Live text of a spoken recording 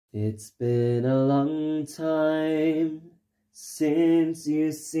It's been a long time since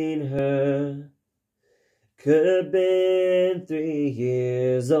you've seen her. Could have been 3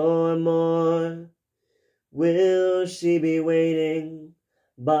 years or more. Will she be waiting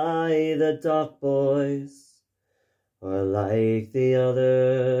by the dock, boys? Or like the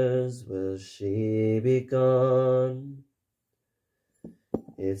others, will she be gone?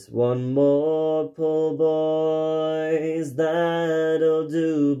 It's one more pull, boys, that'll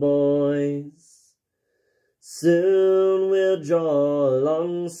do, boys. Soon we'll draw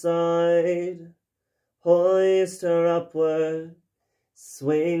alongside, hoist her upward,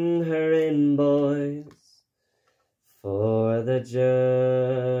 swing her in, boys, for the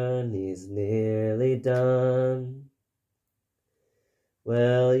journey's nearly done.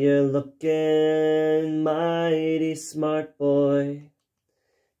 Well, you're looking mighty smart, boy,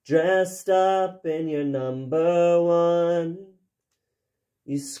 dressed up in your number 1.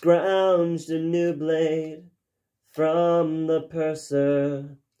 You scrounged a new blade from the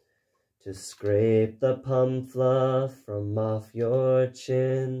purser to scrape the pum fluff from off your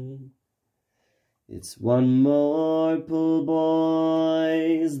chin. It's one more pull,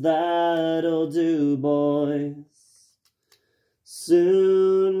 boys, that'll do, boys.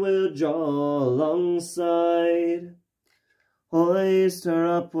 Soon we'll draw alongside, hoist her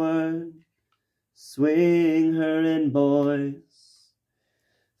upward, swing her in, boys,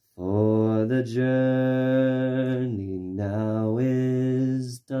 for the journey now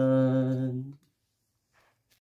is done.